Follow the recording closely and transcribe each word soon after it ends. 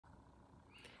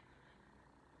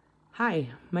Hi,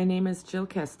 my name is Jill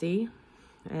Kesty,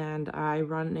 and I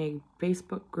run a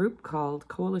Facebook group called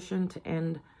Coalition to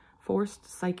End Forced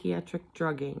Psychiatric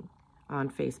Drugging on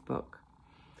Facebook.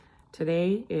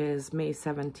 Today is May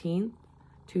 17th,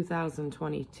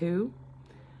 2022.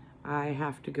 I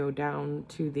have to go down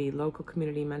to the local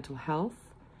community mental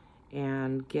health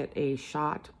and get a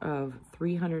shot of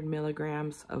 300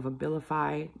 milligrams of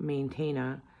Abilify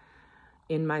Maintaina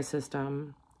in my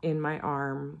system, in my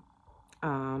arm,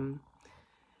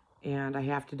 and I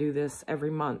have to do this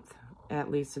every month, at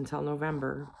least until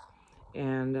November.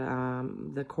 And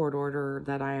the court order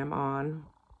that I am on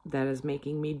that is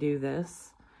making me do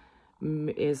this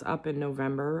is up in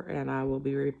November, and I will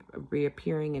be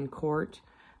reappearing in court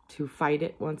to fight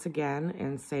it once again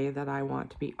and say that I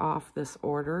want to be off this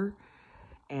order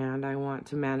and I want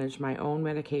to manage my own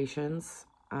medications.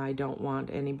 I don't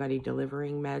want anybody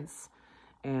delivering meds,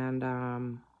 and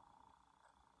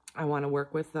I want to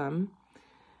work with them.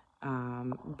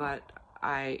 But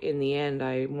in the end,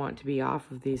 I want to be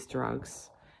off of these drugs,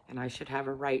 and I should have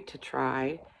a right to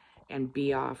try and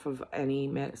be off of any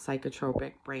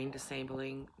psychotropic brain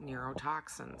disabling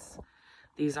neurotoxins.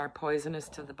 These are poisonous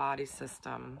to the body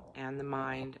system and the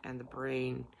mind and the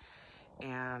brain,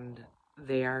 and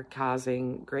they are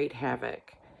causing great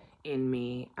havoc in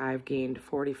me. I've gained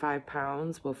 45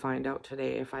 pounds. We'll find out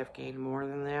today if I've gained more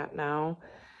than that now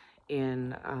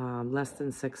in less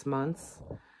than 6 months.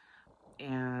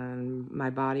 And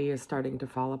my body is starting to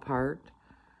fall apart.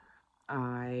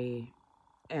 I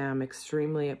am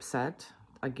extremely upset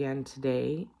again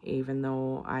today, even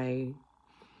though I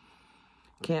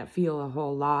can't feel a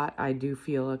whole lot. I do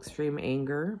feel extreme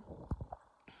anger,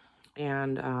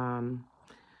 and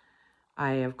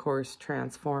I of course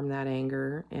transform that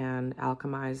anger and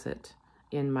alchemize it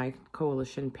in my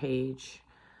coalition page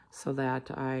so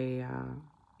that I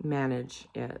manage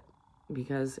it,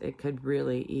 because it could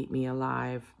really eat me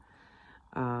alive.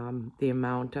 The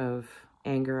amount of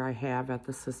anger I have at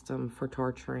the system for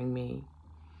torturing me.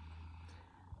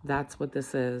 That's what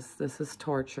this is. This is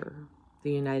torture.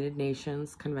 The United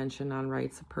Nations Convention on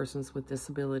Rights of Persons with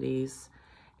Disabilities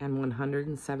and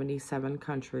 177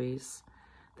 countries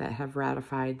that have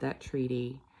ratified that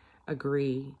treaty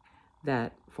agree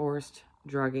that forced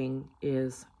drugging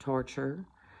is torture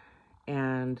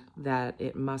and that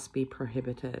it must be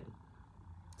prohibited,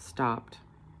 stopped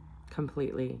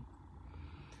completely.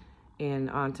 In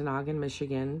Ontonagon,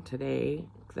 Michigan, today,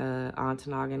 the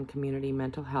Ontonagon Community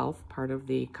Mental Health, part of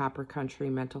the Copper Country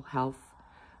Mental Health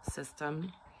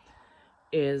System,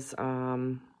 is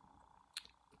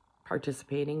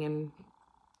participating in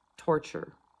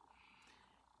torture.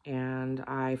 And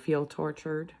I feel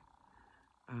tortured.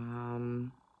 I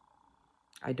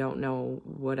don't know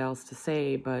what else to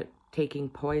say, but taking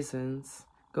poisons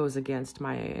goes against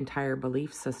my entire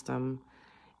belief system.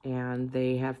 And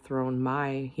they have thrown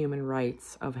my human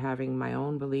rights of having my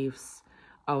own beliefs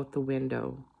out the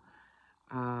window.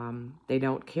 They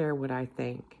don't care what I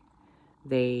think.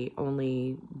 They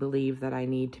only believe that I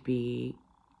need to be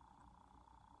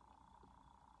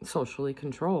socially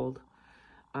controlled.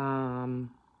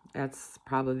 That's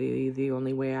probably the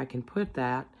only way I can put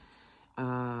that.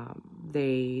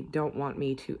 They don't want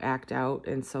me to act out,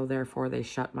 and so therefore they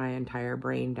shut my entire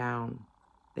brain down.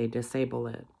 They disable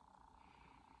it.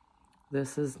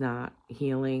 This is not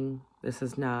healing. This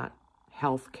is not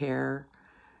health care.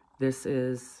 This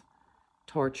is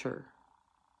torture.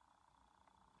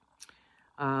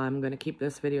 I'm going to keep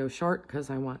this video short because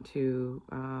I want to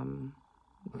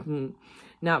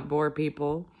not bore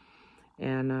people.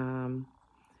 And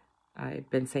I've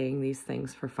been saying these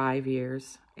things for 5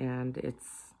 years, and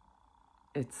it's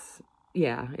a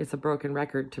broken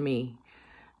record to me.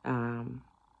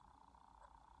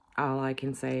 All I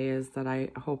can say is that I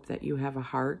hope that you have a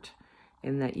heart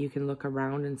and that you can look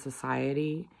around in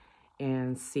society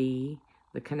and see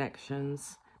the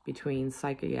connections between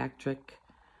psychiatric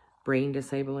brain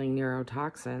disabling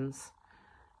neurotoxins,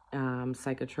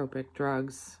 psychotropic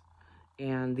drugs,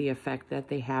 and the effect that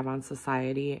they have on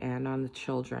society and on the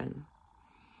children.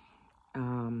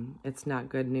 It's not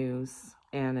good news,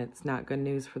 and it's not good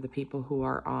news for the people who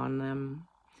are on them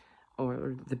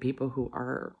or the people who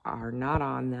are not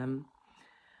on them.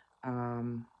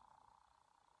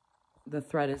 The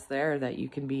threat is there that you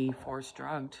can be force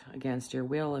drugged against your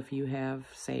will if you have,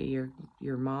 say,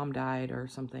 your mom died or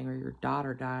something, or your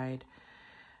daughter died,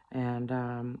 and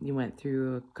you went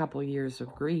through a couple years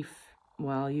of grief.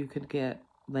 Well, you could get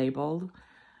labeled,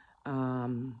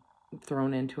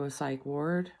 thrown into a psych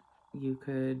ward. You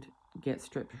could get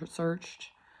strip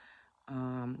searched.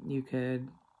 You could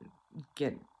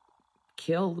get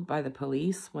killed by the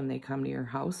police when they come to your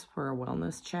house for a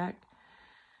wellness check.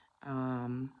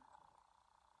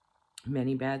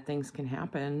 Many bad things can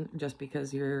happen just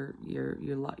because you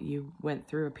went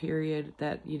through a period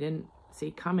that you didn't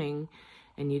see coming,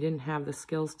 and you didn't have the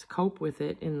skills to cope with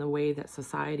it in the way that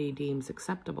society deems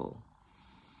acceptable.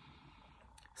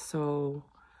 So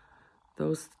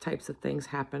those types of things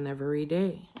happen every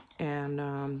day,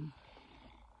 and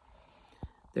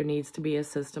there needs to be a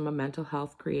system of mental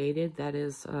health created that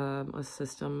is a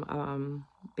system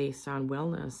based on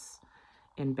wellness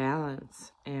and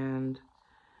balance, and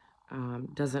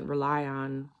doesn't rely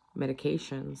on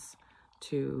medications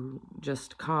to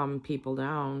just calm people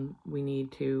down. We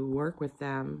need to work with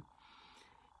them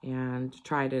and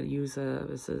try to use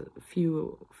as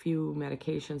few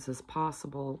medications as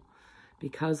possible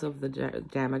because of the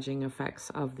damaging effects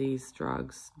of these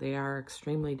drugs. They are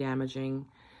extremely damaging,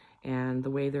 and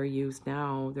the way they're used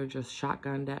now, they're just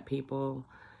shotgunned at people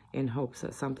in hopes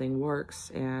that something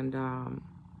works, and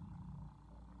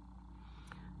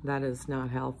that is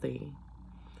not healthy.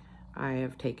 I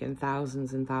have taken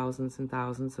thousands and thousands and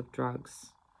thousands of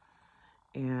drugs,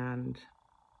 and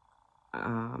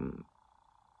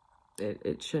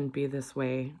it shouldn't be this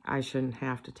way. I shouldn't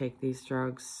have to take these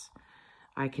drugs.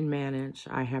 I can manage.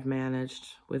 I have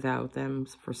managed without them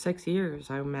for 6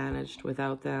 years. I managed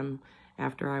without them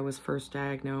after I was first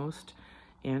diagnosed,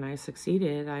 and I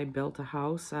succeeded. I built a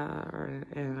house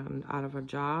and out of a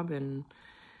job, and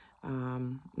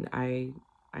I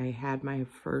had my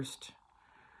first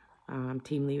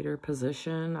team leader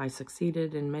position. I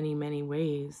succeeded in many, many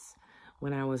ways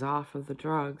when I was off of the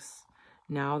drugs.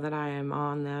 Now that I am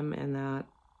on them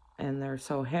and they're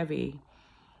so heavy,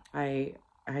 I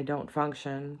don't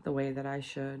function the way that I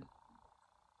should,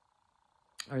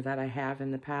 or that I have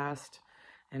in the past.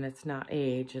 And it's not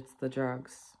age, it's the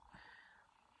drugs.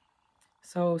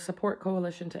 So support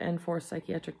Coalition to End Forced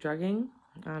Psychiatric Drugging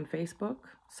on Facebook.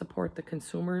 Support the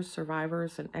consumers,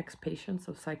 survivors, and ex-patients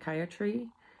of psychiatry.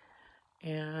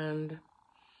 And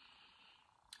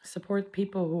support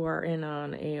people who are in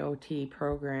an AOT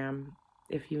program.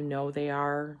 If you know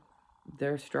they're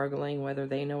struggling, whether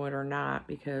they know it or not,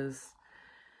 because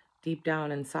deep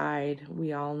down inside,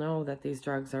 we all know that these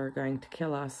drugs are going to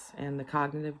kill us, and the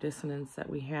cognitive dissonance that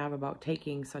we have about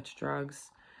taking such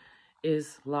drugs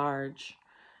is large.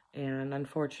 And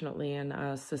unfortunately,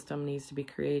 a system needs to be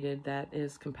created that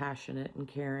is compassionate and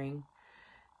caring,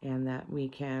 and that we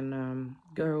can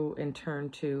go and turn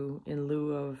to in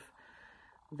lieu of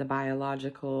the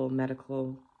biological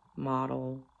medical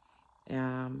model.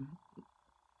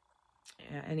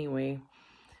 Anyway,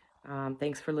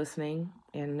 thanks for listening,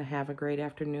 and have a great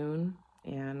afternoon.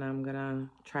 And I'm gonna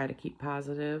try to keep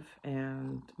positive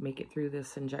and make it through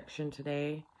this injection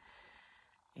today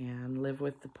and live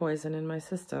with the poison in my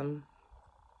system.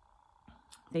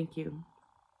 Thank you.